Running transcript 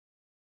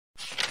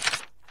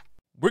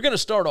We're going to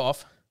start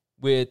off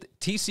with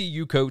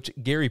TCU coach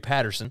Gary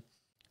Patterson.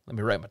 Let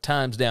me write my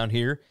times down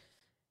here.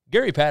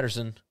 Gary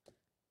Patterson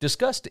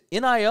discussed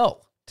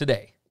NIL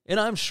today, and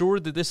I'm sure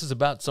that this is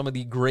about some of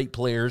the great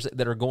players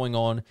that are going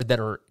on, that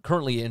are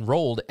currently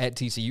enrolled at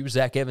TCU.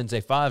 Zach Evans,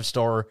 a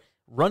 5-star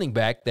running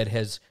back that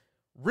has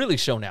really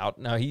shown out.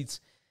 Now,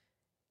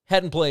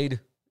 hadn't played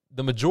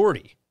the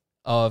majority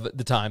of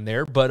the time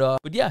there, but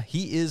yeah,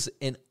 he is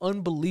an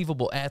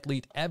unbelievable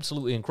athlete,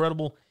 absolutely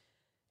incredible.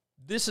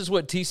 This is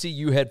what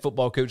TCU head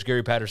football coach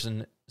Gary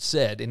Patterson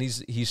said, and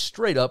he's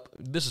straight up,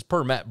 this is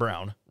per Matt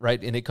Brown,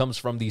 right, and it comes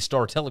from the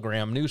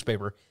Star-Telegram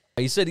newspaper.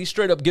 He said he's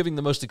straight up giving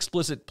the most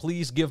explicit,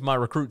 please give my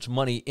recruits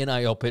money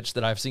NIL pitch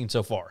that I've seen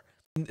so far.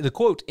 The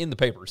quote in the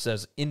paper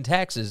says, in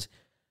taxes,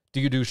 do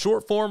you do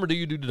short form or do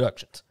you do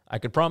deductions? I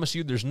can promise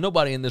you there's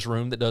nobody in this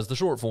room that does the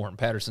short form,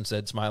 Patterson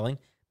said, smiling.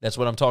 That's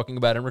what I'm talking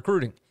about in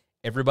recruiting.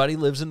 Everybody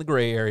lives in the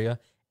gray area.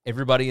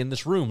 Everybody in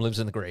this room lives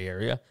in the gray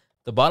area.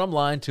 The bottom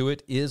line to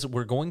it is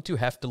we're going to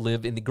have to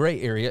live in the gray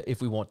area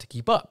if we want to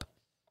keep up.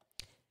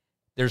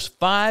 There's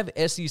 5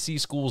 SEC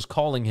schools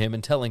calling him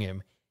and telling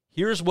him,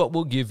 here's what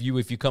we'll give you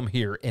if you come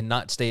here and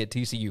not stay at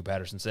TCU,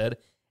 Patterson said.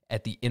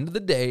 At the end of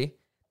the day,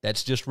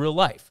 that's just real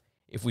life.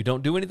 If we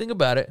don't do anything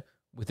about it,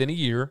 within a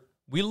year,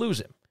 we lose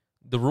him.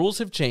 The rules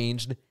have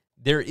changed.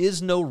 There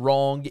is no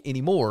wrong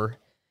anymore.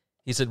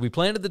 He said, we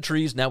planted the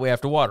trees, now we have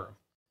to water them.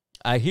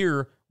 I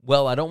hear,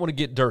 well, I don't want to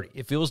get dirty.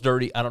 It feels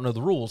dirty. I don't know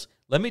the rules.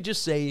 Let me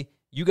just say,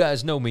 you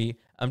guys know me.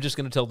 I'm just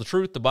going to tell the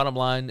truth. The bottom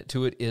line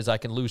to it is I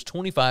can lose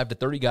 25 to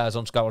 30 guys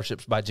on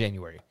scholarships by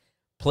January.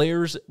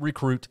 Players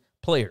recruit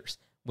players.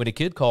 When a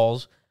kid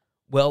calls,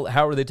 well,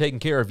 how are they taking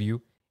care of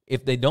you?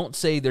 If they don't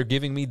say they're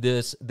giving me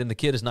this, then the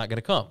kid is not going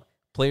to come.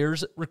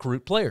 Players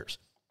recruit players.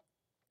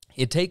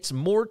 It takes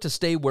more to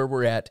stay where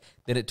we're at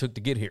than it took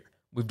to get here.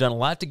 We've done a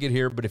lot to get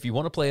here, but if you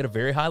want to play at a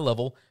very high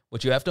level,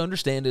 what you have to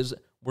understand is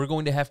we're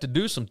going to have to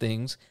do some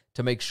things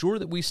to make sure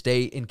that we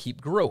stay and keep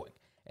growing.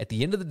 At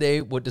the end of the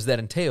day, what does that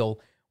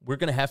entail? We're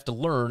going to have to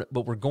learn,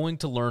 but we're going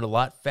to learn a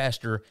lot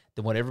faster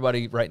than what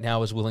everybody right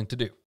now is willing to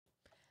do.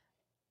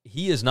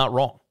 He is not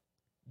wrong.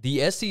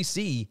 The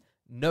SEC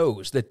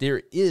knows that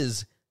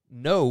there's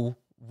no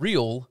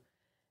real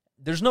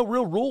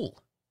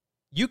rule.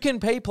 You can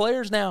pay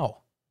players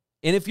now.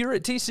 And if you're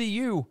at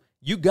TCU,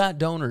 you got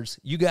donors,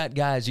 you got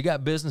guys, you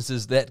got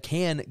businesses that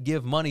can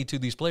give money to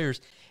these players,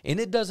 and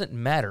it doesn't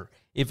matter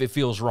if it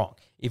feels wrong.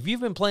 If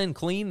you've been playing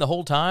clean the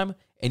whole time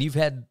and you've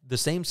had the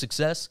same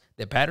success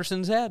that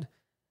Patterson's had,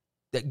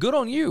 that good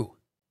on you,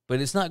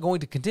 but it's not going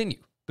to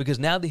continue because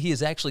now that he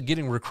is actually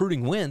getting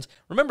recruiting wins,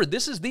 remember,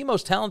 this is the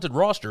most talented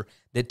roster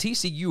that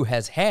TCU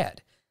has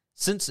had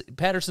since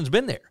Patterson's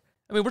been there.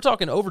 I mean, we're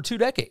talking over 2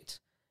 decades,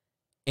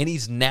 and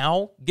he's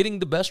now getting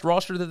the best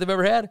roster that they've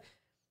ever had.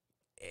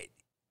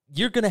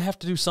 You're going to have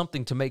to do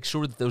something to make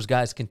sure that those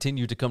guys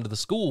continue to come to the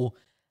school.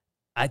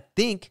 I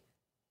think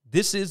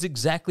this is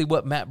exactly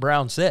what Matt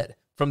Brown said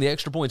from the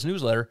Extra Points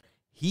newsletter.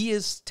 He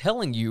is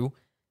telling you,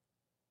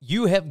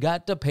 you have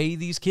got to pay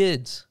these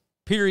kids,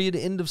 period,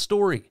 end of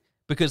story,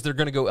 because they're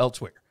going to go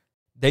elsewhere.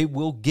 They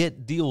will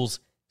get deals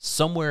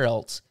somewhere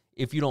else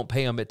if you don't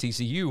pay them at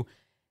TCU,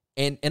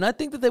 and I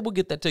think that they will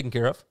get that taken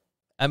care of.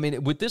 I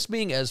mean, with this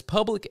being as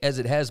public as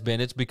it has been,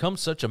 it's become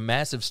such a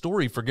massive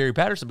story for Gary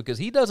Patterson because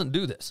he doesn't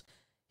do this.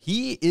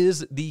 He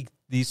is the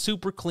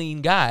super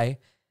clean guy.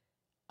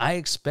 I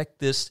expect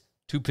this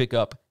to pick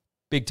up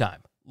big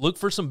time. Look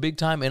for some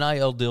big-time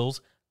NIL deals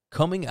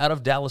coming out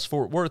of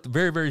Dallas-Fort Worth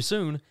very, very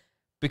soon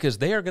because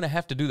they are going to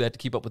have to do that to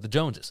keep up with the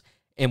Joneses.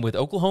 And with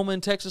Oklahoma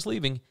and Texas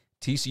leaving,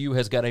 TCU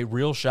has got a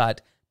real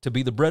shot to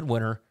be the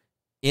breadwinner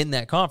in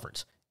that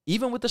conference.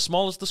 Even with the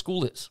smallest the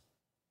school is,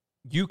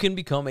 you can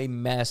become a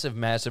massive,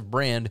 massive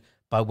brand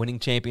by winning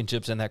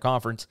championships in that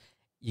conference.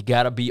 You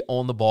got to be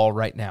on the ball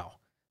right now.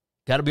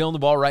 Got to be on the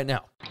ball right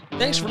now.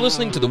 Thanks for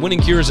listening to the Winning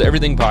Cures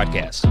Everything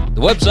podcast.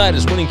 The website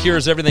is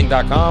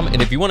winningcureseverything.com,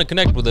 and if you want to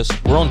connect with us,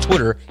 we're on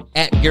Twitter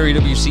at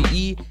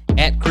GaryWCE,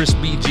 at Chris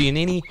B.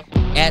 Giannini,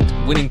 at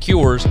Winning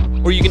Cures,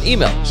 or you can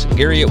email us,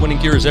 Gary at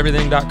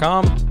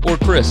winningcureseverything.com or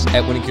Chris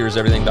at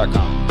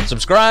winningcureseverything.com.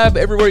 Subscribe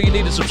everywhere you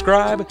need to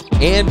subscribe,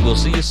 and we'll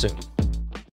see you soon.